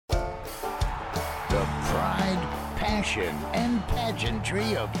passion and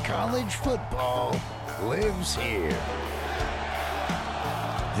pageantry of college football lives here.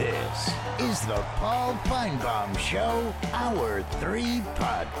 This is the Paul Feinbaum Show, Hour 3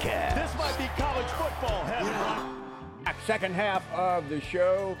 podcast. This might be college football heaven. Second half of the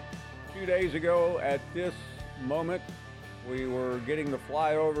show. 2 days ago at this moment, we were getting the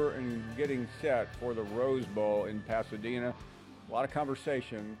flyover and getting set for the Rose Bowl in Pasadena. A lot of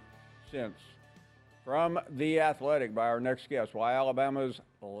conversation since from The Athletic by our next guest. Why Alabama's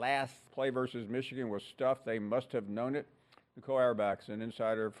last play versus Michigan was stuff they must have known it. Nicole Auerbach, an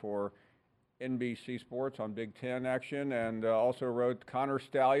insider for NBC Sports on Big Ten action, and also wrote Connor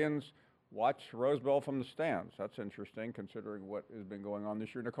Stallions watch Rose Bowl from the stands. That's interesting considering what has been going on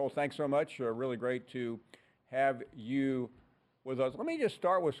this year. Nicole, thanks so much. Really great to have you with us. Let me just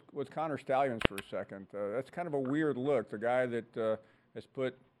start with Connor Stallions for a second. That's kind of a weird look. The guy that has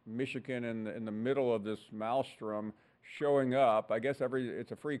put Michigan in the middle of this maelstrom showing up. I guess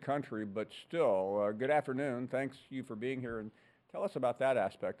it's a free country, but still. Good afternoon. Thanks you for being here, and tell us about that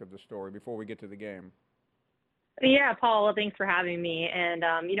aspect of the story before we get to the game. Yeah, Paul, thanks for having me. And,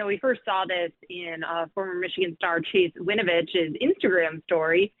 we first saw this in former Michigan star Chase Winovich's Instagram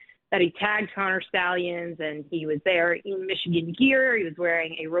story that he tagged Connor Stallions, and he was there in Michigan gear. He was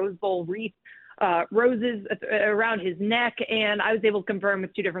wearing a Rose Bowl wreath, roses around his neck, and I was able to confirm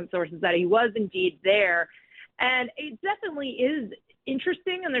with two different sources that he was indeed there. And it definitely is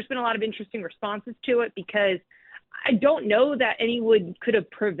interesting, and there's been a lot of interesting responses to it because I don't know that anyone could have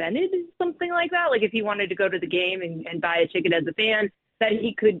prevented something like that. Like if he wanted to go to the game and buy a ticket as a fan, that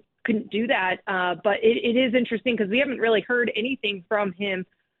he couldn't do that. But it is interesting because we haven't really heard anything from him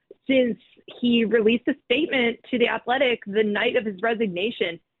since he released a statement to The Athletic the night of his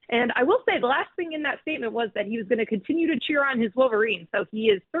resignation. And I will say the last thing in that statement was that he was going to continue to cheer on his Wolverines. So he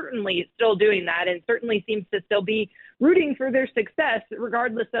is certainly still doing that and certainly seems to still be rooting for their success,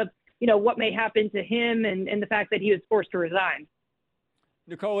 regardless of, what may happen to him and the fact that he was forced to resign.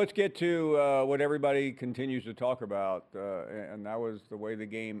 Nicole, let's get to what everybody continues to talk about, and that was the way the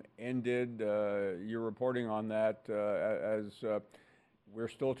game ended. You're reporting on that as we're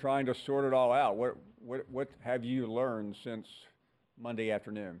still trying to sort it all out. What have you learned since Monday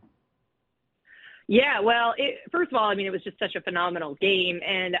afternoon? Yeah, well, first of all, it was just such a phenomenal game,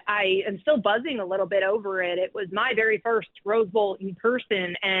 and I am still buzzing a little bit over it. It was my very first Rose Bowl in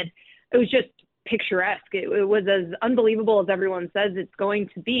person, and it was just picturesque. It was as unbelievable as everyone says it's going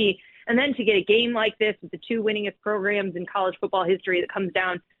to be. And then to get a game like this with the two winningest programs in college football history that comes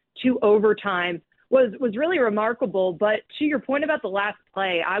down to overtime was really remarkable. But to your point about the last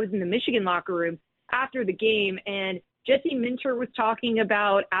play, I was in the Michigan locker room after the game, and Jesse Minter was talking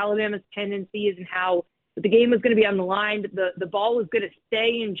about Alabama's tendencies and how the game was going to be on the line, the ball was going to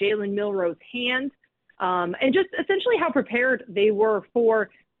stay in Jalen Milroe's hands, and just essentially how prepared they were for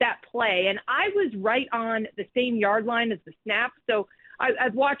that play. And I was right on the same yard line as the snap. So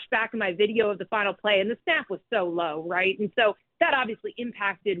I've watched back in my video of the final play, and the snap was so low, right? And so that obviously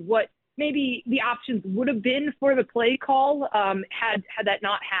impacted what maybe the options would have been for the play call had that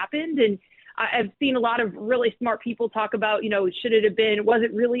not happened. And I've seen a lot of really smart people talk about, should it have been, was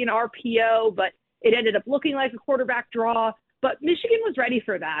it really an RPO, but it ended up looking like a quarterback draw. But Michigan was ready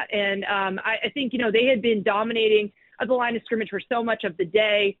for that. And I think, they had been dominating at the line of scrimmage for so much of the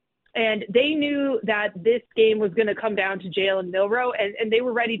day. And they knew that this game was going to come down to Jalen Milroe, and they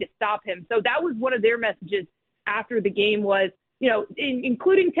were ready to stop him. So that was one of their messages after the game was,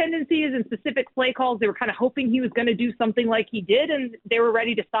 including tendencies and specific play calls. They were kind of hoping he was going to do something like he did, and they were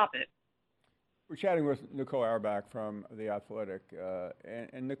ready to stop it. We're chatting with Nicole Auerbach from The Athletic.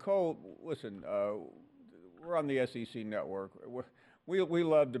 And Nicole, listen, we're on the SEC network. We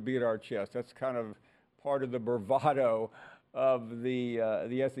love to beat our chest. That's kind of part of the bravado of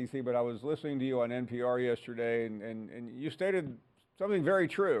the SEC. But I was listening to you on NPR yesterday, and you stated something very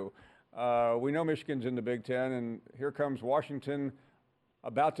true. We know Michigan's in the Big Ten, and here comes Washington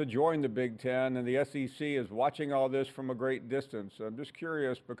about to join the Big Ten, and the SEC is watching all this from a great distance. I'm just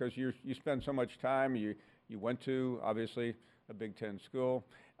curious because you spend so much time. You went to, obviously, a Big Ten school.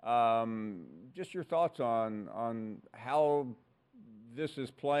 Just your thoughts on how this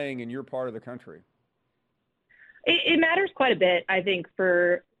is playing in your part of the country. It matters quite a bit, I think,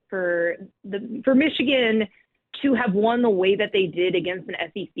 for Michigan to have won the way that they did against an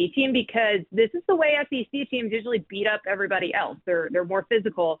SEC team, because this is the way SEC teams usually beat up everybody else. They're more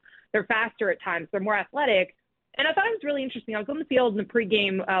physical, they're faster at times, they're more athletic. And I thought it was really interesting. I was on the field in the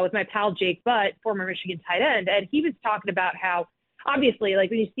pregame with my pal Jake Butt, former Michigan tight end, and he was talking about how obviously, like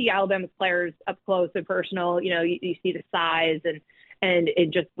when you see Alabama's players up close and personal, you see the size and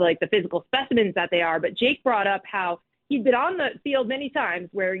just like the physical specimens that they are. But Jake brought up how he'd been on the field many times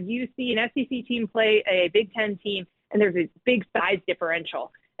where you see an SEC team play a Big Ten team, and there's a big size differential.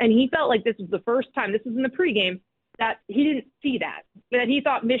 And he felt like this was the first time, this was in the pregame, that he didn't see that he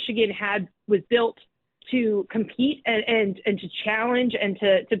thought Michigan was built to compete and to challenge and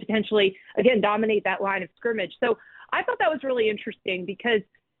to potentially, again, dominate that line of scrimmage. So I thought that was really interesting because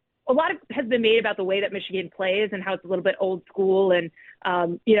a lot has been made about the way that Michigan plays and how it's a little bit old school and,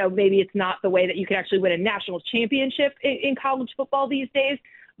 maybe it's not the way that you can actually win a national championship in college football these days.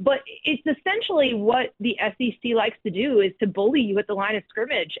 But it's essentially what the SEC likes to do is to bully you at the line of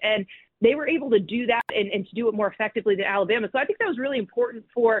scrimmage. And they were able to do that and to do it more effectively than Alabama. So I think that was really important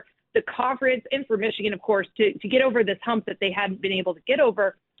for the conference and for Michigan, of course, to get over this hump that they hadn't been able to get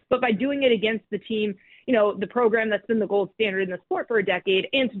over. But by doing it against the team, the program that's been the gold standard in the sport for a decade,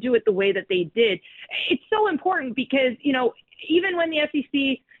 and to do it the way that they did, it's so important because, even when the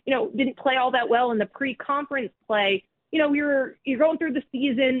SEC, didn't play all that well in the pre-conference play, you're going through the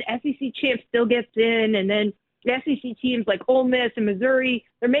season, SEC champ still gets in, and then the SEC teams like Ole Miss and Missouri,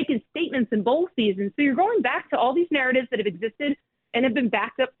 they're making statements in bowl seasons. So you're going back to all these narratives that have existed and have been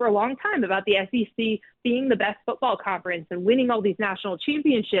backed up for a long time about the SEC being the best football conference and winning all these national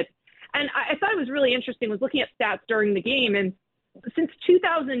championships. And I thought it was really interesting, was looking at stats during the game. And since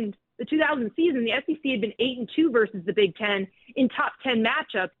the 2000 season, the SEC had been 8-2 versus the Big Ten in top 10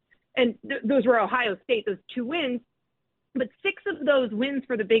 matchups. And those were Ohio State, those 2 wins. But 6 of those wins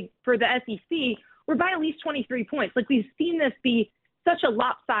for the SEC were by at least 23 points. Like, we've seen this be such a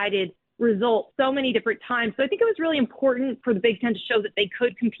lopsided result so many different times. So I think it was really important for the Big Ten to show that they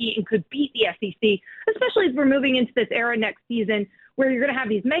could compete and could beat the SEC, especially as we're moving into this era next season where you're going to have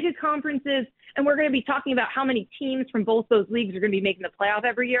these mega conferences and we're going to be talking about how many teams from both those leagues are going to be making the playoff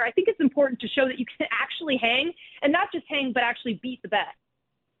every year. I think it's important to show that you can actually hang, and not just hang, but actually beat the best.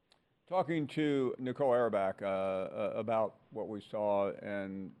 Talking to Nicole Auerbach about what we saw,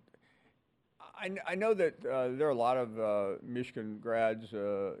 and I know that there are a lot of Michigan grads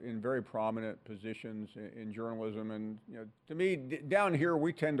in very prominent positions in journalism, and to me, down here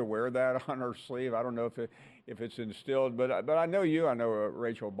we tend to wear that on our sleeve. I don't know if it's instilled, but I know you. I know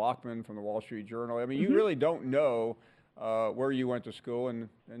Rachel Bachman from the Wall Street Journal. I mean, you really don't know where you went to school, and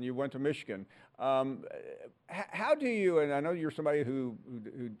you went to Michigan. How do you? And I know you're somebody who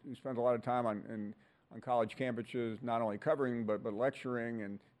spends a lot of time on college campuses, not only covering but lecturing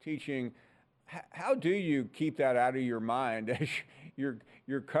and teaching. How do you keep that out of your mind as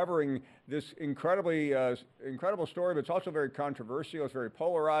you're covering this incredible story, but it's also very controversial. It's very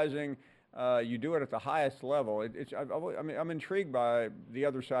polarizing. You do it at the highest level. I'm intrigued by the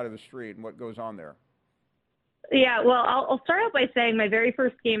other side of the street and what goes on there. Yeah, well, I'll start out by saying my very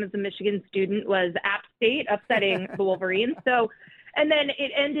first game as a Michigan student was App State upsetting the Wolverines. So, and then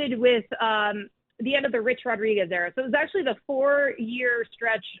it ended with the end of the Rich Rodriguez era. So it was actually the 4-year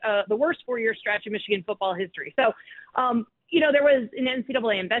stretch, the worst 4-year stretch in Michigan football history. So, there was an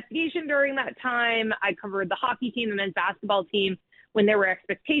NCAA investigation during that time. I covered the hockey team, the men's basketball team. When there were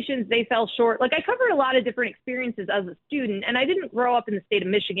expectations, they fell short. Like, I covered a lot of different experiences as a student, and I didn't grow up in the state of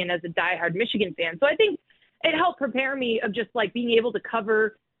Michigan as a diehard Michigan fan. So I think it helped prepare me of just like being able to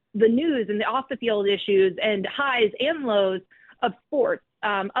cover the news and the off the field issues and highs and lows of sports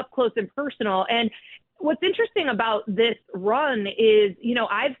up close and personal. And what's interesting about this run is,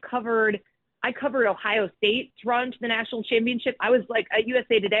 I covered Ohio State's run to the national championship. I was like at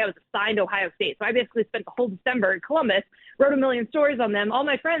USA Today, I was assigned Ohio State. So I basically spent the whole December in Columbus, wrote a million stories on them. All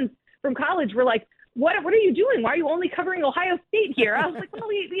my friends from college were like, what are you doing? Why are you only covering Ohio State here? I was like, well,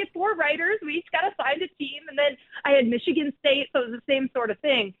 we had 4 writers. We each got assigned a team. And then I had Michigan State. So it was the same sort of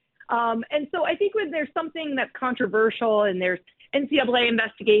thing. And so I think when there's something that's controversial and there's NCAA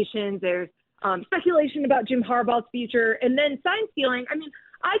investigations, there's speculation about Jim Harbaugh's future, and then sign stealing,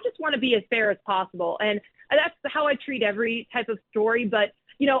 I just want to be as fair as possible. And that's how I treat every type of story. But,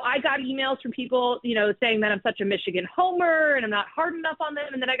 I got emails from people, saying that I'm such a Michigan homer and I'm not hard enough on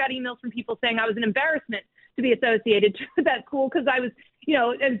them. And then I got emails from people saying I was an embarrassment to be associated with that school because I was,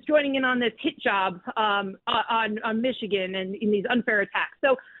 I was joining in on this hit job on Michigan and in these unfair attacks.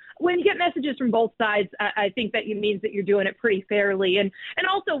 So when you get messages from both sides, I think that it means that you're doing it pretty fairly. And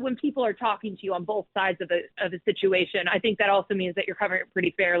also when people are talking to you on both sides of a situation, I think that also means that you're covering it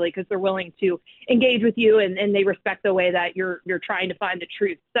pretty fairly because they're willing to engage with you and they respect the way that you're trying to find the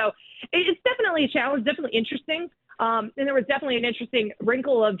truth. So it's definitely a challenge, definitely interesting. And there was definitely an interesting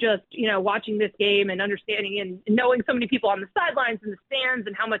wrinkle of just, watching this game and understanding and knowing so many people on the sidelines and the stands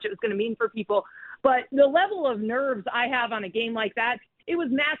and how much it was going to mean for people. But the level of nerves I have on a game like that, it was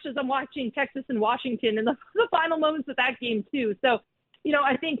matched as I'm watching Texas and Washington in the final moments of that game too. So,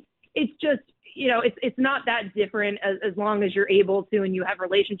 I think it's just, it's not that different as long as you're able to and you have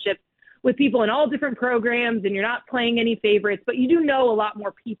relationships with people in all different programs and you're not playing any favorites, but you do know a lot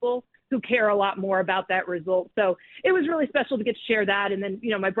more people who care a lot more about that result. So it was really special to get to share that. And then,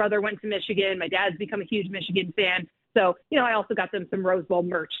 my brother went to Michigan. My dad's become a huge Michigan fan. So, I also got them some Rose Bowl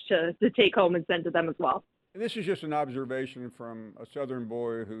merch to take home and send to them as well. And this is just an observation from a Southern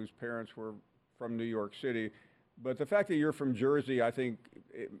boy whose parents were from New York City. But the fact that you're from Jersey, I think,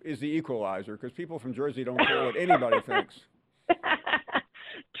 is the equalizer, because people from Jersey don't care what anybody thinks.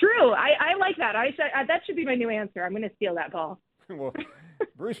 True. I like that. That should be my new answer. I'm going to steal that, Paul. Well,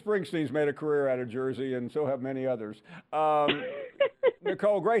 Bruce Springsteen's made a career out of Jersey, and so have many others.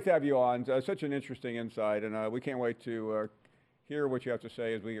 Nicole, great to have you on. Such an interesting insight, and we can't wait to hear what you have to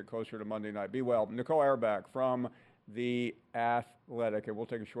say as we get closer to Monday night. Be well. Nicole Auerbach from The Athletic, and we'll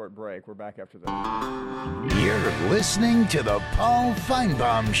take a short break. We're back after this. You're listening to the Paul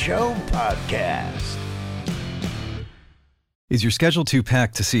Feinbaum Show podcast. Is your schedule too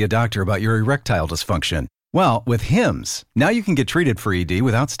packed to see a doctor about your erectile dysfunction? Well, with Hims, now you can get treated for ED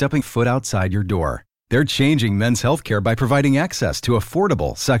without stepping foot outside your door. They're changing men's healthcare by providing access to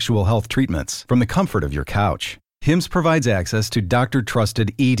affordable sexual health treatments from the comfort of your couch. Hims provides access to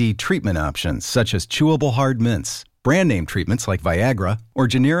doctor-trusted ED treatment options such as chewable hard mints, brand name treatments like Viagra, or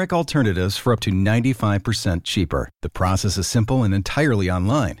generic alternatives for up to 95% cheaper. The process is simple and entirely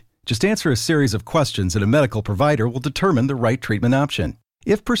online. Just answer a series of questions and a medical provider will determine the right treatment option.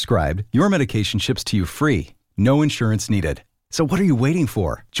 If prescribed, your medication ships to you free. No insurance needed. So what are you waiting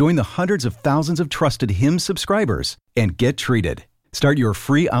for? Join the hundreds of thousands of trusted Hims subscribers and get treated. Start your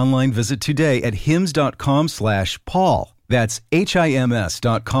free online visit today at hims.com/Paul. That's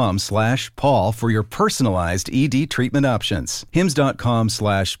HIMS.com/Paul for your personalized ED treatment options.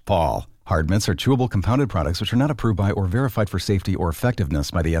 hims.com/Paul. Hard mints are chewable compounded products which are not approved by or verified for safety or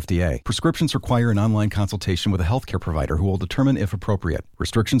effectiveness by the FDA. Prescriptions require an online consultation with a healthcare provider who will determine if appropriate.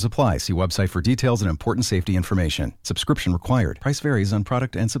 Restrictions apply. See website for details and important safety information. Subscription required. Price varies on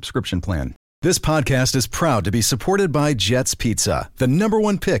product and subscription plan. This podcast is proud to be supported by Jets Pizza, the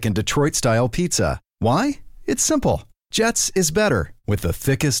 #1 pick in Detroit-style pizza. Why? It's simple. Jets is better. With the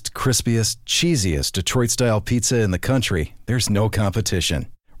thickest, crispiest, cheesiest Detroit-style pizza in the country, there's no competition.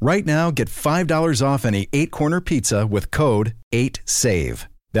 Right now, get $5 off any 8-corner pizza with code 8SAVE.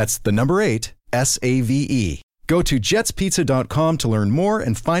 That's the number 8, SAVE. Go to jetspizza.com to learn more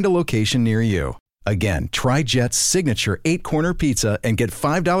and find a location near you. Again, try Jet's signature 8-corner pizza and get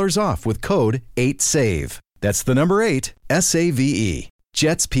 $5 off with code 8SAVE. That's the number 8, SAVE.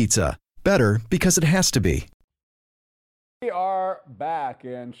 Jet's Pizza. Better because it has to be. We are back,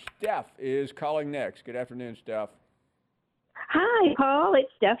 and Steph is calling next. Good afternoon, Steph. Hi, Paul.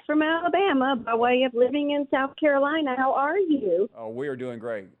 It's Steph from Alabama by way of living in South Carolina. How are you? Oh, we are doing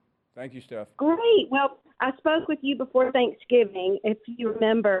great. Thank you, Steph. Great. Well, I spoke with you before Thanksgiving. If you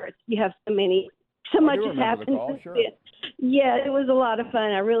remember, you have so much has happened. Sure. Yeah, it was a lot of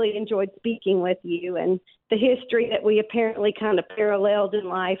fun. I really enjoyed speaking with you and the history that we apparently kind of paralleled in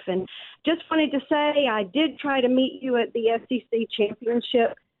life. And just wanted to say I did try to meet you at the SEC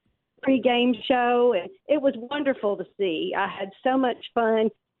Championship pregame show, and it was wonderful to see. I had so much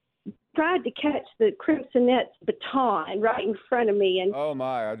fun. Tried to catch the Crimsonettes baton right in front of me, and oh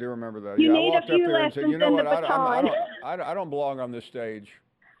my, I do remember that. You I need walked a few up there and lessons said, you know in what, the baton. I don't belong on this stage.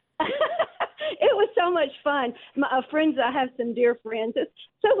 It was so much fun. My friends, I have some dear friends. It's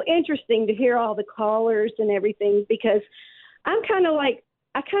so interesting to hear all the callers and everything, because I kind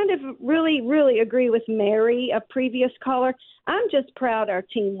of really, really agree with Mary, a previous caller. I'm just proud our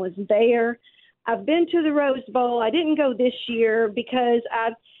team was there. I've been to the Rose Bowl. I didn't go this year because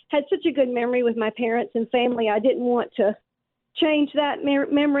I've had such a good memory with my parents and family. I didn't want to change that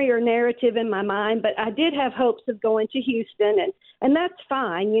memory or narrative in my mind, but I did have hopes of going to Houston, and that's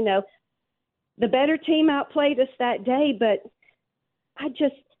fine. You know, the better team outplayed us that day, but I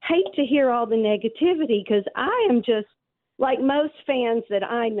just hate to hear all the negativity, because I am just, like most fans that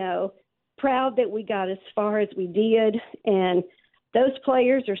I know, proud that we got as far as we did, and those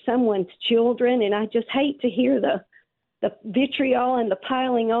players are someone's children, and I just hate to hear the vitriol and the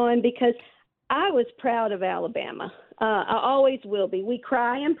piling on, because I was proud of Alabama. I always will be. We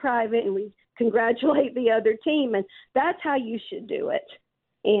cry in private and we congratulate the other team, and that's how you should do it.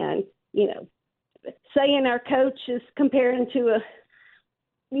 And, you know, saying our coach is comparing to a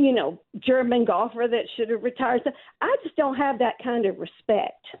German golfer that should have retired. So I just don't have that kind of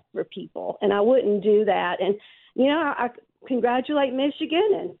respect for people, and I wouldn't do that. And, I congratulate Michigan,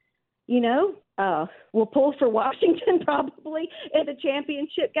 and, will pull for Washington probably in the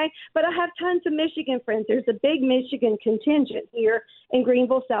championship game. But I have tons of Michigan friends. There's a big Michigan contingent here in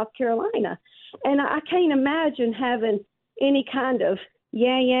Greenville, South Carolina. And I can't imagine having any kind of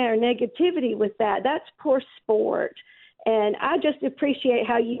or negativity with that. That's poor sport. And I just appreciate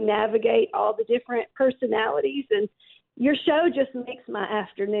how you navigate all the different personalities. And your show just makes my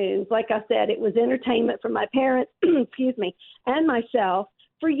afternoons. Like I said, it was entertainment for my parents, excuse me, and myself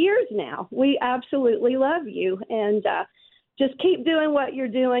for years now. We absolutely love you. And just keep doing what you're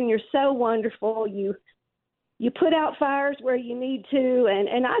doing. You're so wonderful. You put out fires where you need to,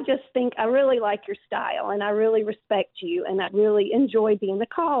 and I just think I really like your style, and I really respect you, and I really enjoy being the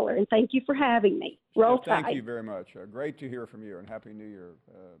caller, and thank you for having me. Roll Tide. Thank you very much. Great to hear from you, and Happy New Year.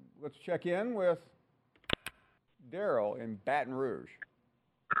 Let's check in with Daryl in Baton Rouge.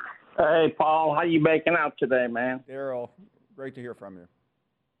 Hey, Paul, how you making out today, man? Daryl, great to hear from you.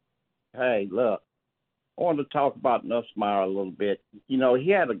 Hey, look, I wanted to talk about Nussmeier a little bit. He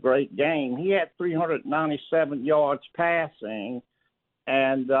had a great game. He had 397 yards passing,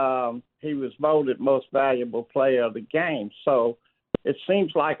 and he was voted most valuable player of the game. So it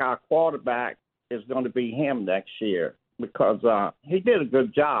seems like our quarterback is going to be him next year because he did a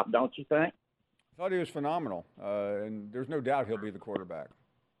good job, don't you think? I thought he was phenomenal, and there's no doubt he'll be the quarterback.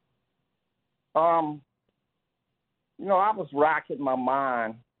 I was racking my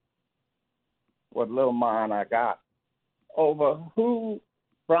mind, what little mind I got, over who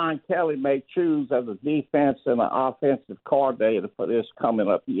Brian Kelly may choose as a defense and an offensive coordinator for this coming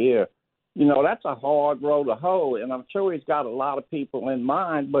up year. That's a hard road to hoe, and I'm sure he's got a lot of people in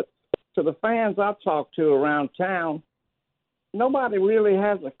mind, but to the fans I've talked to around town, nobody really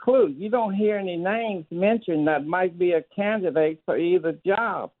has a clue. You don't hear any names mentioned that might be a candidate for either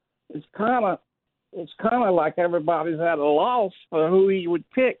job. It's kind of like everybody's at a loss for who he would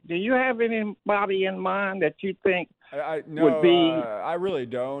pick. Do you have anybody in mind that you think would be? I really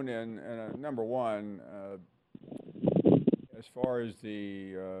don't. And number one, as far as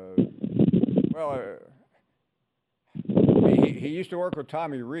the he used to work with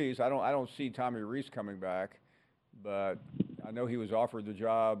Tommy Rees. I don't see Tommy Rees coming back, but I know he was offered the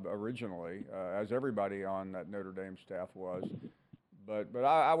job originally, as everybody on that Notre Dame staff was. But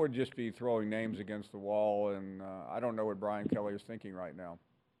I would just be throwing names against the wall, and I don't know what Brian Kelly is thinking right now.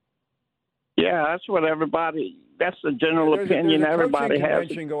 Yeah, that's what that's the general opinion everybody has. There's a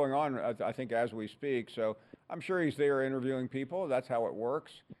coaching convention going on, I think, as we speak, so I'm sure he's there interviewing people. That's how it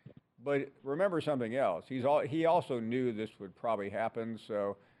works. But remember something else. He also knew this would probably happen,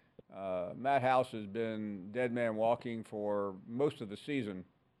 so Matt House has been dead man walking for most of the season.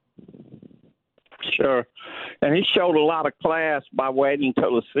 Sure. And he showed a lot of class by waiting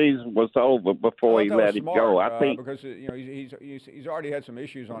till the season was over before he let it go. I think because he's already had some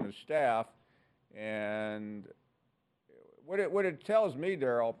issues on his staff, and what it tells me,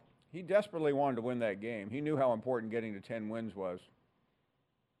 Daryl, he desperately wanted to win that game. He knew how important getting to 10 wins was.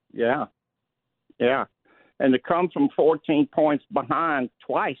 Yeah. And to come from 14 points behind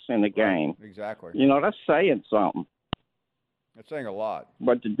twice in the game. Exactly. That's saying something. That's saying a lot.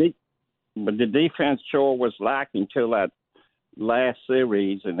 But the defense sure was lacking till that last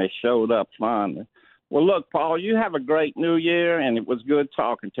series, and they showed up finally. Well, look, Paul, you have a great New Year, and it was good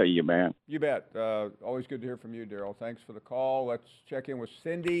talking to you, man. You bet. Always good to hear from you, Daryl. Thanks for the call. Let's check in with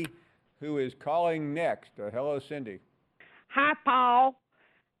Cindy, who is calling next. Hello, Cindy. Hi, Paul.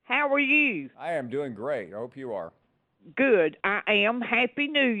 How are you? I am doing great. I hope you are. Good. I am. Happy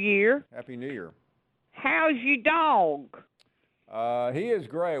New Year. Happy New Year. How's your dog? He is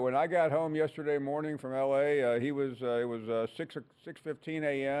great. When I got home yesterday morning from L.A., it was 6:15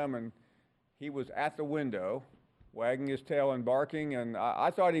 a.m., and he was at the window, wagging his tail and barking, and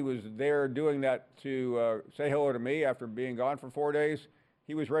I thought he was there doing that to say hello to me after being gone for 4 days.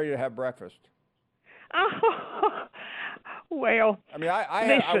 He was ready to have breakfast. Oh, well. I mean,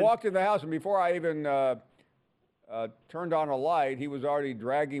 I walked in the house, and before I even turned on a light, he was already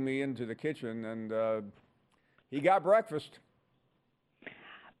dragging me into the kitchen, and he got breakfast.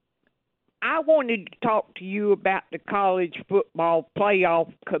 I wanted to talk to you about the college football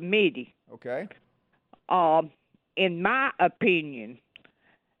playoff committee. Okay. In my opinion,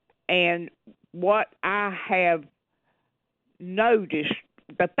 and what I have noticed,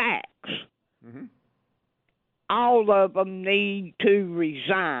 the facts, all of them need to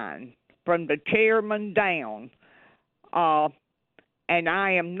resign from the chairman down. And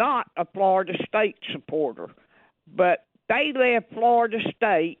I am not a Florida State supporter, but they left Florida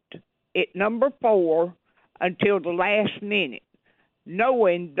State at number 4 until the last minute,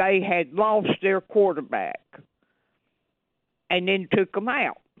 knowing they had lost their quarterback, and then took them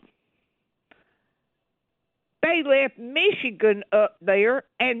out. They left Michigan up there,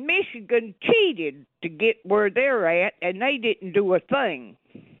 and Michigan cheated to get where they're at, and they didn't do a thing.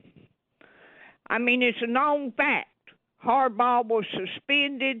 I mean, it's a known fact. Harbaugh was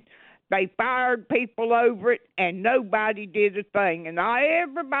suspended. They fired people over it, and nobody did a thing. And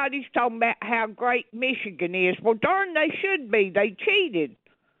everybody's talking about how great Michigan is. Well, darn, they should be. They cheated.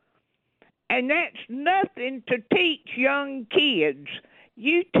 And that's nothing to teach young kids.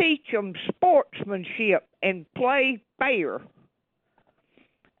 You teach them sportsmanship and play fair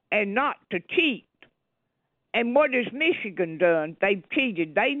and not to cheat. And what has Michigan done? They've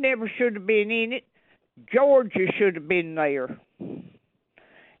cheated. They never should have been in it. Georgia should have been there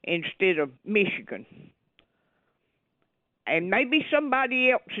instead of Michigan. And maybe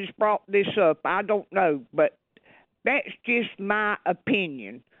somebody else has brought this up. I don't know, but that's just my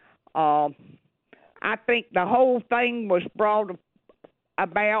opinion. I think the whole thing was brought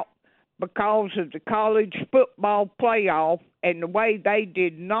about because of the college football playoff and the way they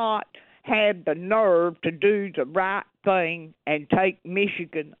did not have the nerve to do the right thing and take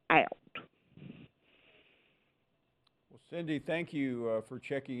Michigan out. Well, Cindy, thank you for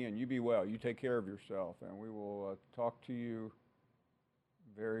checking in. You be well. You take care of yourself, and we will talk to you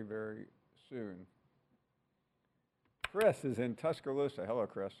very, very soon. Chris is in Tuscaloosa. Hello,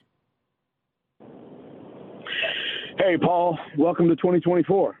 Chris. Hey, Paul. Welcome to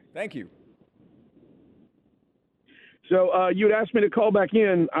 2024. Thank you. So you had asked me to call back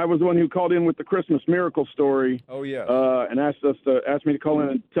in. I was the one who called in with the Christmas miracle story. Oh, yes. And asked me to call in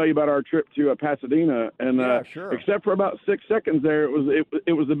and tell you about our trip to Pasadena. And yeah, sure. Except for about 6 seconds there,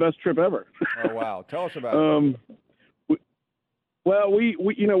 it was the best trip ever. Oh, wow. Tell us about it.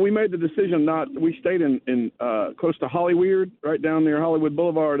 We made the decision we stayed in close to Hollyweird, right down near Hollywood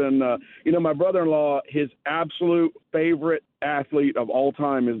Boulevard. And, my brother-in-law, his absolute favorite athlete of all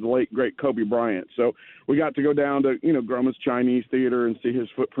time is the late, great Kobe Bryant. So we got to go down to, Grumman's Chinese Theater and see his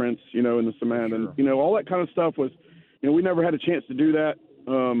footprints, in the cement. Sure. And, all that kind of stuff was, we never had a chance to do that.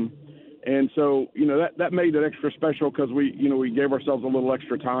 And so, that made it extra special because we gave ourselves a little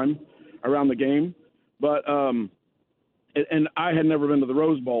extra time around the game. But, and I had never been to the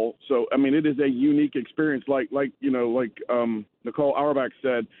Rose Bowl, so I mean it is a unique experience. Like Nicole Auerbach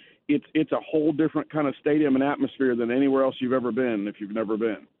said, it's a whole different kind of stadium and atmosphere than anywhere else you've ever been if you've never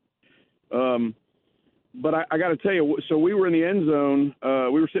been. But I got to tell you, so we were in the end zone.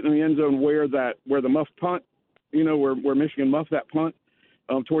 We were sitting in the end zone where the muffed punt, where Michigan muffed that punt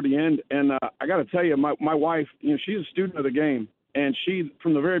toward the end. And I got to tell you, my wife, she's a student of the game, and she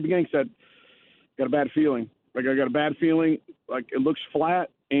from the very beginning said, "Got a bad feeling." Like I got a bad feeling, like it looks flat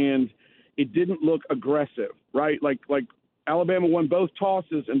and it didn't look aggressive, right? Like Alabama won both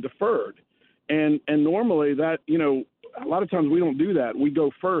tosses and deferred. And normally that, a lot of times we don't do that. We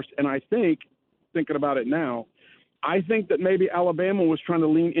go first. And I think, thinking about it now, I think that maybe Alabama was trying to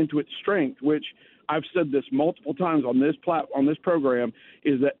lean into its strength, which I've said this multiple times on this program,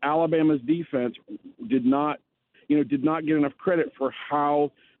 is that Alabama's defense did not get enough credit for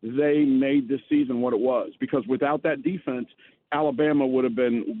how they made this season what it was, because without that defense, Alabama would have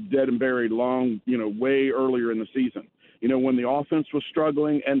been dead and buried long, way earlier in the season, when the offense was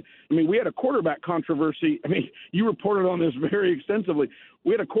struggling. And I mean, we had a quarterback controversy. I mean, you reported on this very extensively.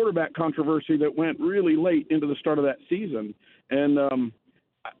 We had a quarterback controversy that went really late into the start of that season. And,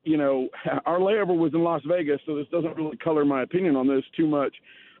 our layover was in Las Vegas, so this doesn't really color my opinion on this too much.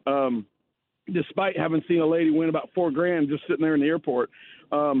 Despite having seen a lady win about $4,000 just sitting there in the airport.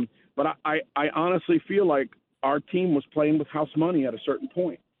 But I honestly feel like our team was playing with house money at a certain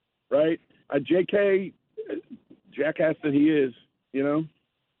point, right? JK, jackass that he is,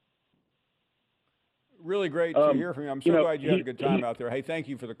 Really great to hear from you. I'm so glad you had a good time out there. Hey, thank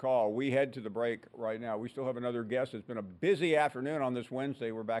you for the call. We head to the break right now. We still have another guest. It's been a busy afternoon on this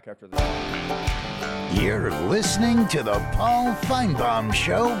Wednesday. We're back after this. You're listening to the Paul Feinbaum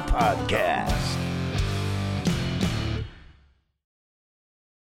Show podcast.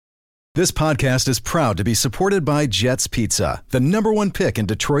 This podcast is proud to be supported by Jets Pizza, the #1 pick in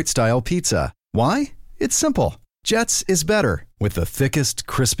Detroit-style pizza. Why? It's simple. Jets is better. With the thickest,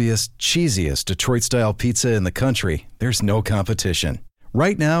 crispiest, cheesiest Detroit-style pizza in the country, there's no competition.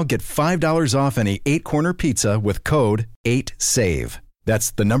 Right now, get $5 off any 8-corner pizza with code 8SAVE.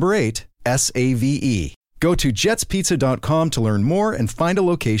 That's the number 8, SAVE. Go to jetspizza.com to learn more and find a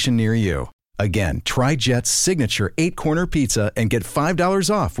location near you. Again, try Jet's signature 8-corner pizza and get $5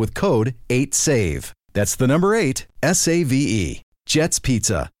 off with code 8SAVE. That's the number 8, SAVE. Jet's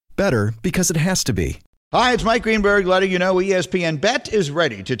Pizza. Better because it has to be. Hi, it's Mike Greenberg letting you know ESPN Bet is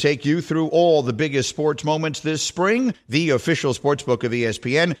ready to take you through all the biggest sports moments this spring. The official sportsbook of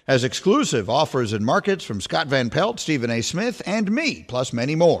ESPN has exclusive offers and markets from Scott Van Pelt, Stephen A. Smith, and me, plus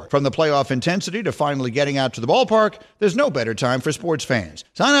many more. From the playoff intensity to finally getting out to the ballpark, there's no better time for sports fans.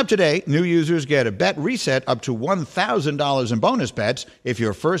 Sign up today. New users get a bet reset up to $1,000 in bonus bets if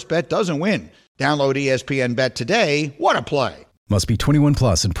your first bet doesn't win. Download ESPN Bet today. What a play. Must be 21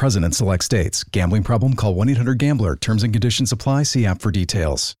 plus and present in select states. Gambling problem? Call 1-800-GAMBLER. Terms and conditions apply. See app for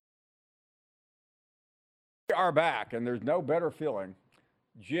details. We are back, and there's no better feeling.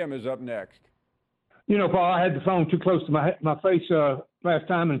 Jim is up next. You know, Paul, I had the phone too close to my face last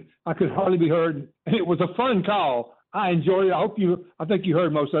time, and I could hardly be heard. And it was a fun call. I enjoyed it. I think you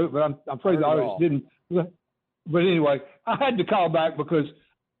heard most of it, but I'm afraid the audience didn't. But anyway, I had to call back because,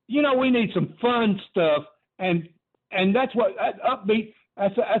 you know, we need some fun stuff, and that's what upbeat.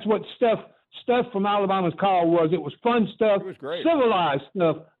 That's what stuff from Alabama's call was. It was fun stuff. It was great. Civilized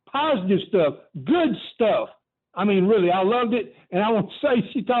stuff, positive stuff, good stuff. I mean, really, I loved it. And I want to say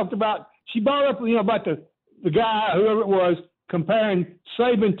she brought up, you know, about the guy, whoever it was, comparing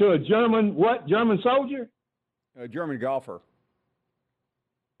Saban to a German soldier? A German golfer.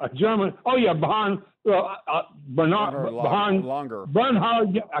 A German. Oh yeah, Bernhard Longer.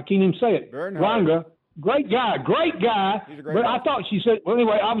 Bernhard. I can't even say it. Bernhard. Longer. Great guy. He's a great But guy. I thought she said. Well,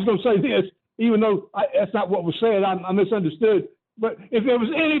 anyway, I was going to say this, even though that's not what was said. I misunderstood. But if there was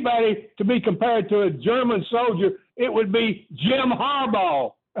anybody to be compared to a German soldier, it would be Jim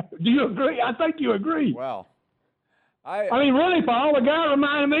Harbaugh. Do you agree? I think you agree. Wow. I mean, really, Paul, the guy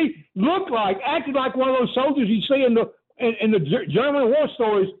reminded me, acted like one of those soldiers you see in the German war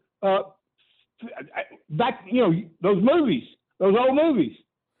stories back, you know, those old movies.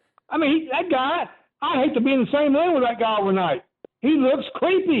 I mean, that guy, I hate to be in the same room with that guy overnight. He looks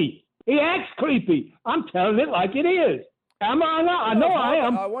creepy. He acts creepy. I'm telling it like it is. Am I not? I know I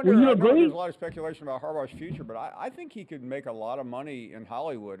am. I wonder, Will you I know agree? there's a lot of speculation about Harbaugh's future, but I think he could make a lot of money in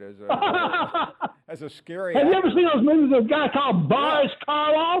Hollywood as a scary Have actor. you ever seen those movies of a guy called Boris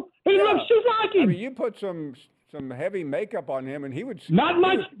Karloff? He looks just like him. I mean, you put some heavy makeup on him, and he would Not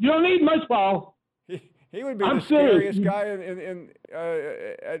much. You don't need much, Paul. He would be I'm the scariest serious. guy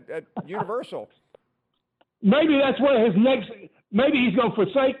at Universal. Maybe that's what his next. Maybe he's going to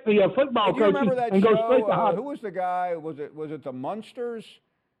forsake the football Do you coaching remember that and show? go straight to Who Hollywood. was the guy? Was it the Munsters?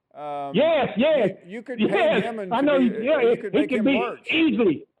 Yes. You could pay him, and I know. you could make him be work.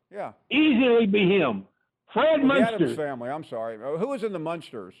 easily be him. Fred The Munster. Addams Family. I'm sorry. Who was in the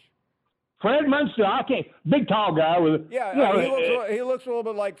Munsters? Fred Munster. I can't. Big tall guy with. Yeah, you know, he looks a little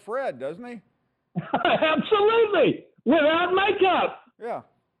bit like Fred, doesn't he? Absolutely, without makeup. Yeah.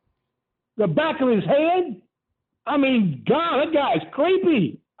 The back of his head. I mean, God, that guy's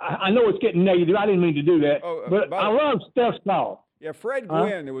creepy. I know it's getting negative. I didn't mean to do that, but I love Steph's call. Yeah, Fred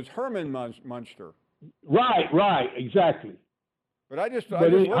Gwynn. It was Herman Munster. Right, exactly. But I just looked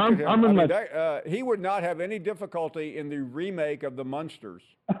at him. Herman He would not have any difficulty in the remake of the Munsters.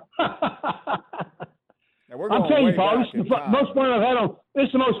 Now, we're going I'm telling way you, Paul, back this is in the time. most fun I've had on. This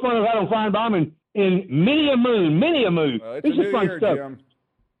is the most fun I've had on Feinbaum in many a moon. It's This a is new fun year, stuff. Jim.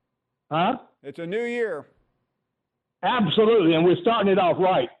 Huh? It's a new year. Absolutely, and we're starting it off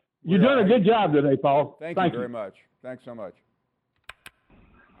right. You're doing a good job today, Paul. Thank you very much. Thanks so much.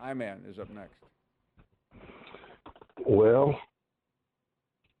 I-Man is up next. Well,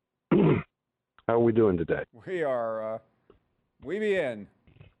 how are we doing today? We are, we be in.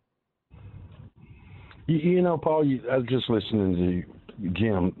 You know, Paul, I was just listening to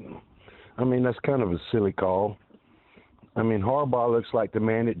Jim. I mean, that's kind of a silly call. I mean, Harbaugh looks like the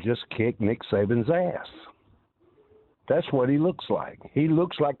man that just kicked Nick Saban's ass. That's what he looks like. He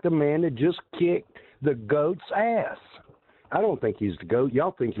looks like the man that just kicked the GOAT's ass. I don't think he's the GOAT.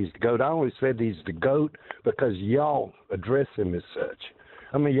 Y'all think he's the GOAT. I only said he's the GOAT because y'all address him as such.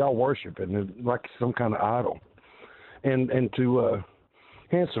 I mean, y'all worship him like some kind of idol. And to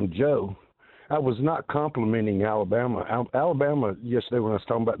Handsome Joe, I was not complimenting Alabama. Alabama, yesterday when I was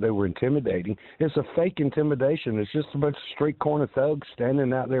talking about they were intimidating, it's a fake intimidation. It's just a bunch of street corner thugs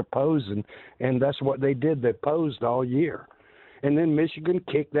standing out there posing, and that's what they did. They posed all year. And then Michigan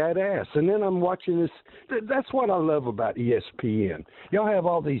kicked that ass. And then I'm watching this. That's what I love about ESPN. Y'all have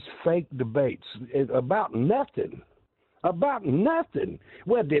all these fake debates about nothing. About nothing.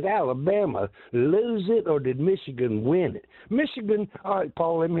 Well, did Alabama lose it or did Michigan win it? Michigan, all right,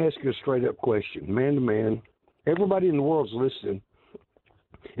 Paul, let me ask you a straight-up question, man to man. Everybody in the world's listening.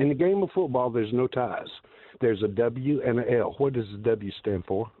 In the game of football, there's no ties. There's a W and an L. What does the W stand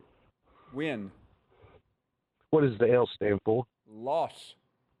for? Win. What does the L stand for? Loss.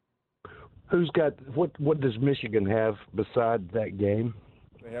 Who's got what does Michigan have besides that game?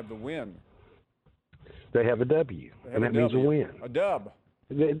 They have the win. They have a W, and that means a win. A dub.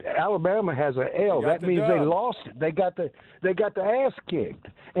 Alabama has a L. That means they lost it. They got the ass kicked.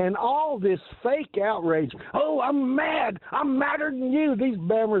 And all this fake outrage. Oh, I'm mad. I'm madder than you. These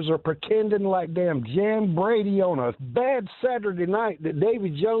Bammers are pretending like damn Jan Brady on a bad Saturday night that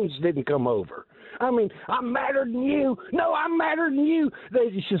Davy Jones didn't come over. I mean, I'm madder than you. No, I'm madder than you.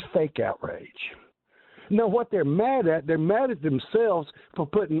 It's just fake outrage. No, what they're mad at themselves for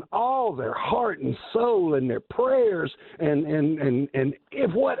putting all their heart and soul and their prayers and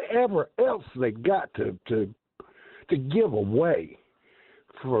if whatever else they got to give away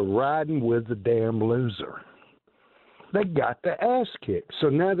for riding with the damn loser. They got the ass kicked. So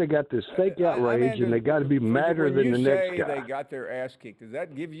now they got this fake outrage, and they got to be madder than the next guy. They got their ass kicked. Does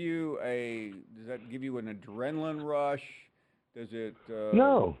that give you an adrenaline rush? Does it?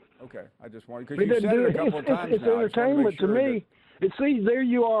 No. Okay, I just wanted, because you said it a couple of times it's now. entertainment to me. There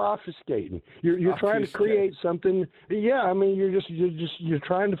you are obfuscating. You're trying to create something. Yeah, I mean you're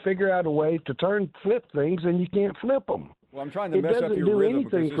trying to figure out a way to flip things, and you can't flip them. Well, I'm trying to mess up your rhythm. It doesn't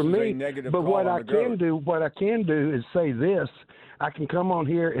do anything for me. But what I can do is say this. I can come on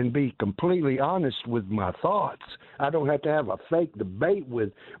here and be completely honest with my thoughts. I don't have to have a fake debate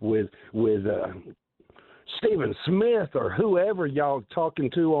with Stephen Smith or whoever y'all talking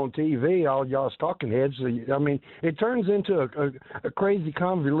to on TV, all y'all's talking heads. I mean, it turns into a crazy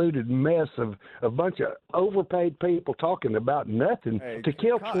convoluted mess of a bunch of overpaid people talking about nothing to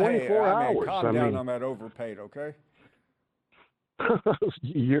kill 24 hours. Calm down on that overpaid, okay?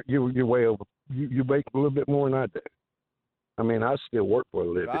 You're way over. You make a little bit more than I do. I mean, I still work for a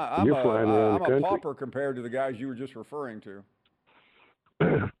living. You're flying around the country. I'm a pauper compared to the guys you were just referring to.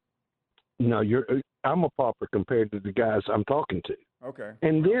 No, I'm a pauper compared to the guys I'm talking to. Okay.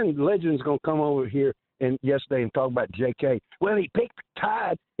 And then Legend's going to come over here yesterday and talk about J.K. Well, he picked the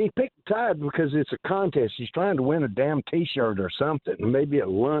Tide. He picked the Tide because it's a contest. He's trying to win a damn T-shirt or something, maybe a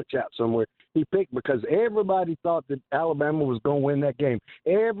lunch out somewhere. He picked because everybody thought that Alabama was going to win that game.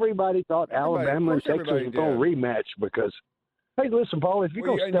 Everybody thought Alabama and Texas were going to rematch because, hey, listen, Paul, if you're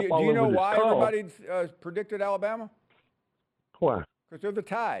going to step all over this call. Do you know why everybody predicted Alabama? Why? Because they're the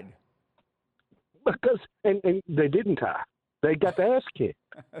Tide. Because and they didn't tie. They got the ass kicked.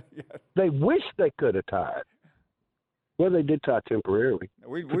 Yes. They wish they could have tied. Well, they did tie temporarily.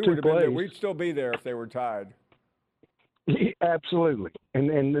 We would have been there. We'd still be there if they were tied. Yeah, absolutely. And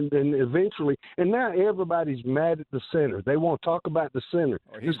eventually, and now everybody's mad at the center. They won't talk about the center.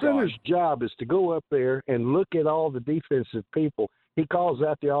 The center's job is to go up there and look at all the defensive people. He calls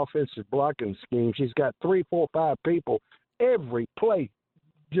out the offensive blocking schemes. He's got 3, 4, 5 people every play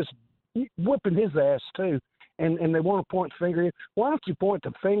just whipping his ass too, and they want to point the finger in. Why don't you point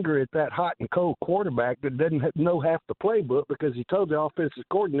the finger at that hot and cold quarterback that doesn't know half the playbook because he told the offensive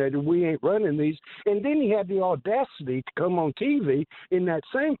coordinator we ain't running these, and then he had the audacity to come on TV in that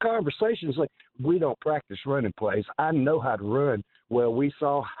same conversation and say we don't practice running plays. I know how to run. Well, we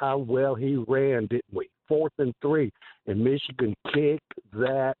saw how well he ran, didn't we? 4th and 3, and Michigan kicked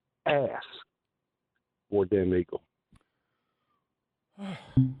that ass for them Eagle.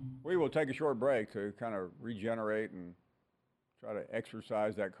 We will take a short break to kind of regenerate and try to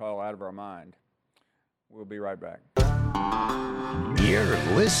exercise that call out of our mind. We'll be right back. You're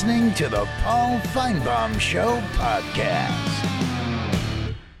listening to the Paul Feinbaum Show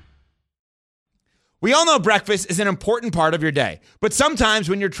podcast. We all know breakfast is an important part of your day, but sometimes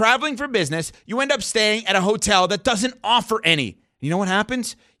when you're traveling for business, you end up staying at a hotel that doesn't offer any. You know what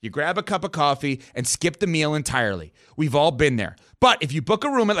happens? You grab a cup of coffee and skip the meal entirely. We've all been there. But if you book a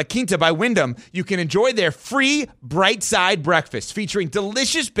room at La Quinta by Wyndham, you can enjoy their free Bright Side breakfast featuring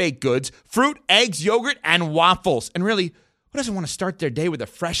delicious baked goods, fruit, eggs, yogurt, and waffles. And really, who doesn't want to start their day with a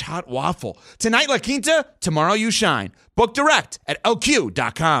fresh, hot waffle? Tonight, La Quinta, tomorrow you shine. Book direct at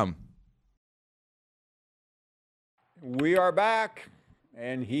lq.com. We are back,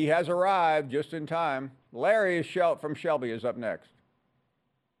 and he has arrived just in time. Larry from Shelby is up next.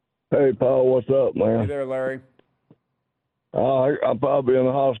 Hey, Paul, what's up, man? Hey there, Larry. I'll probably be in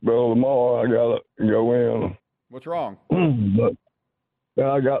the hospital tomorrow. I got to go in. What's wrong? But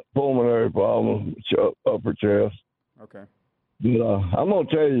I got pulmonary problems, upper chest. Okay. But I'm going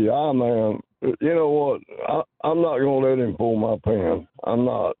to tell you, man, you know what? I'm not going to let him pull my pin. I'm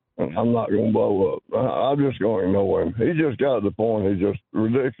not going to blow up. I'm just going to ignore him. He just got to the point he's just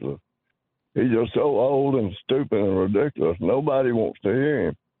ridiculous. He's just so old and stupid and ridiculous. Nobody wants to hear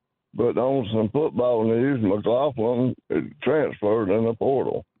him. But on some football news, McLaughlin transferred in the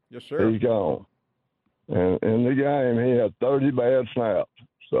portal. Yes, sir. He's gone. And in the game, he had 30 bad snaps.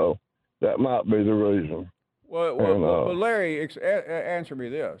 So That might be the reason. Well, Larry, answer me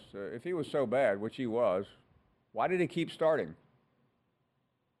this: if he was so bad, which he was, why did he keep starting?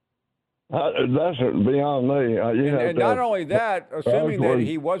 That's beyond me. And not only that, assuming that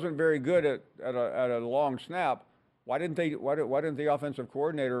he wasn't very good at a long snap, why didn't the offensive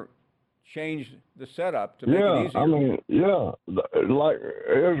coordinator change the setup to make it easier? I mean, like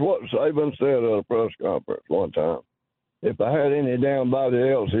here's what Saban said at a press conference one time: if I had any damn body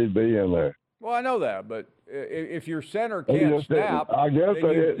else, he'd be in there. Well, I know that, but if your center can't snap, I guess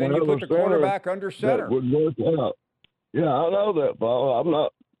then you put the quarterback under center. That would work out. Yeah, I know that, Paul. I'm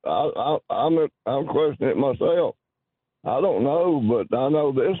not. I'm questioning it myself. I don't know, but I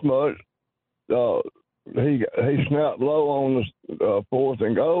know this much. He snapped low on the 4th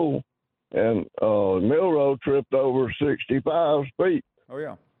and goal, and Milroe tripped over 65 feet. Oh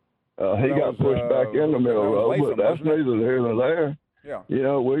yeah. He got pushed back into Milroe, but that's neither here nor there. Yeah. You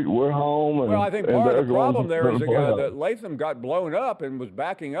know, we're home. And, well, I think part of the problem there is that Latham got blown up and was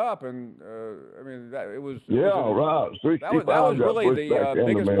backing up, and I mean right. That was really the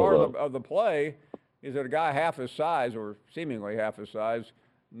biggest part of the play, is that a guy half his size, or seemingly half his size,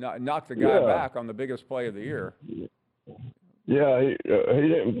 knocked the guy back on the biggest play of the year. Yeah, he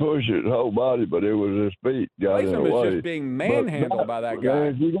didn't push his whole body, but it was his feet got in the way. Latham is just being manhandled by that guy.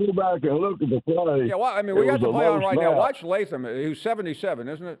 If you go back and look at the play, yeah, well, I mean, we got the play on right now. Watch Latham. Who's 77,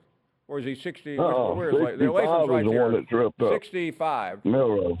 isn't it? Or is he 60? Where is Latham? Latham's right there. One that tripped up. 65.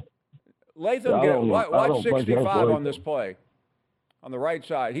 Milroe. Latham watch 65 on this play, on the right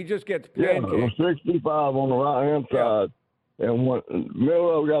side. He just gets pancaked. Yeah, it was 65 on the right-hand side. And when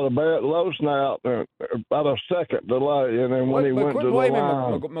Milroe got a bad low snap, about a second delay, and then when he went to the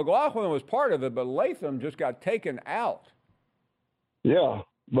line. McLaughlin was part of it, but Latham just got taken out. Yeah,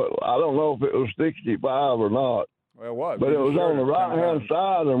 but I don't know if it was 65 or not. Well, it was. But it was on the right-hand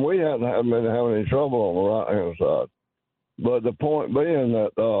side, and we hadn't been having any trouble on the right-hand side. But the point being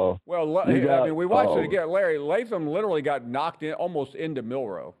that we watched it again. Larry, Latham literally got knocked in almost into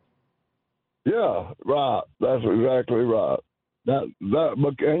Milroe. Yeah, right. That's exactly right. And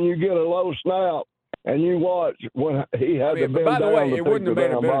you get a low snap, and you watch when he had to bend down. By the way, it wouldn't have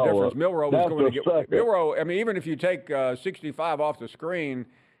made a bit of difference. Milroe was going to get Milroe. I mean, even if you take 65 off the screen,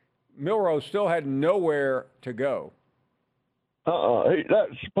 Milroe still had nowhere to go. That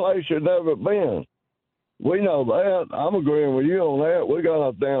play should never have been. We know that. I'm agreeing with you on that. We got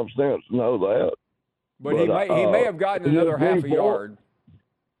enough damn sense to know that. But he may have gotten another half a yard.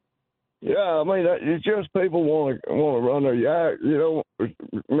 Yeah, I mean, it's just people want to run their yak. You know,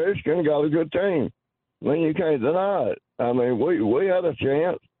 Michigan got a good team. I mean, you can't deny it. I mean, we had a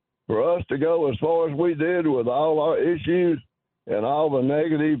chance for us to go as far as we did with all our issues and all the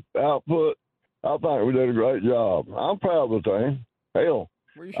negative output. I think we did a great job. I'm proud of the team. Hell,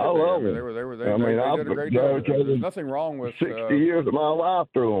 I love them. They did a great job. There's nothing wrong with 60 years of my life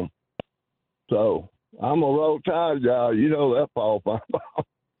through them. So I'm a Roll Tide guy. You know that, Paul.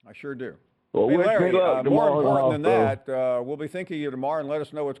 I sure do. Well, hey, Larry, more important than that, we'll be thinking of you tomorrow and let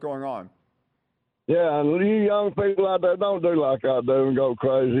us know what's going on. Yeah, and you young people out there, don't do like I do and go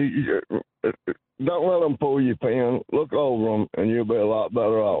crazy. Don't let them pull your pin. Look over them, and you'll be a lot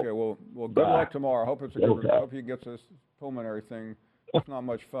better off. Okay, well, good luck tomorrow. Hope it's a good. Hope you get this pulmonary thing. It's not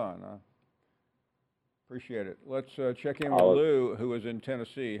much fun. Appreciate it. Let's check in with Lou, who is in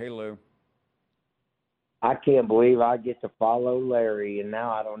Tennessee. Hey, Lou. I can't believe I get to follow Larry, and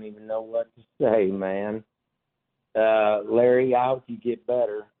now I don't even know what to say, man. Larry, I hope you get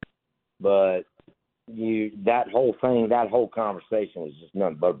better, but that whole conversation was just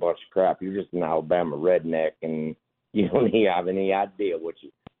nothing but a bunch of crap. You're just an Alabama redneck, and you don't have any idea what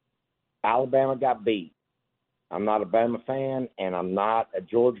Alabama got beat. I'm not a Bama fan, and I'm not a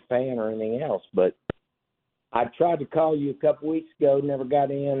Georgia fan or anything else, but I tried to call you a couple weeks ago, never got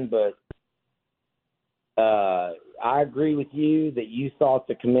in, but I agree with you that you thought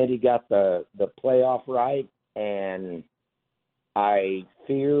the committee got the playoff right, and I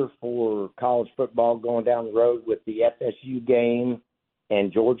fear for college football going down the road with the FSU game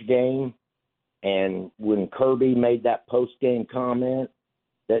and Georgia game. And when Kirby made that post-game comment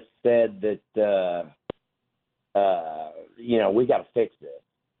that said that, we got to fix this.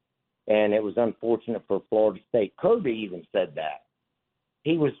 And it was unfortunate for Florida State. Kirby even said that.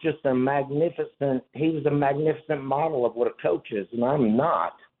 He was just a magnificent model of what a coach is. And I'm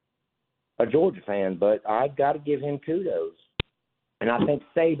not a Georgia fan, but I got to give him kudos. And I think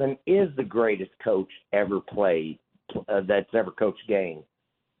Saban is the greatest coach ever played, that's ever coached a game.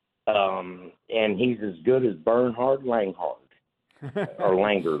 And he's as good as Bernhard Langhard or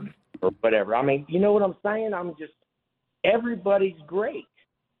Langard or whatever. I mean, you know what I'm saying? Everybody's great.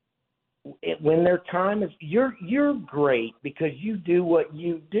 when their time is, you're great because you do what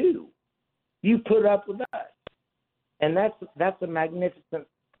you do. You put up with us, and that's a magnificent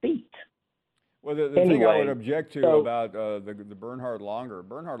feat. Well, the anyway, thing I would object to about the Bernhard Longer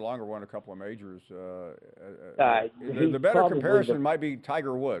won a couple of majors. The better comparison might be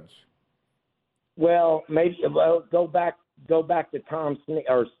Tiger Woods. Well, maybe go back to Tom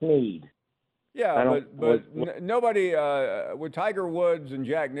Snead. Yeah, but nobody what Tiger Woods and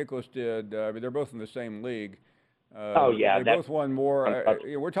Jack Nicklaus did. I mean, they're both in the same league. They both won more.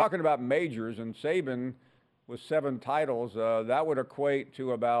 We're talking about majors, and Saban with 7 titles. That would equate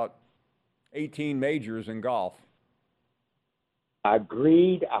to about 18 majors in golf.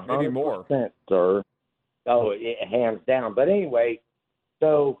 Agreed, 100%, maybe more, sir. Oh, hands down. But anyway,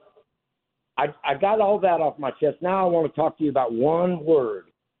 so I got all that off my chest. Now I want to talk to you about one word.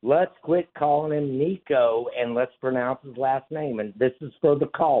 Let's quit calling him Nico and let's pronounce his last name. And this is for the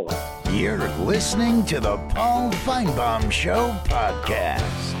caller. You're listening to the Paul Feinbaum Show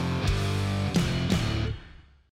podcast.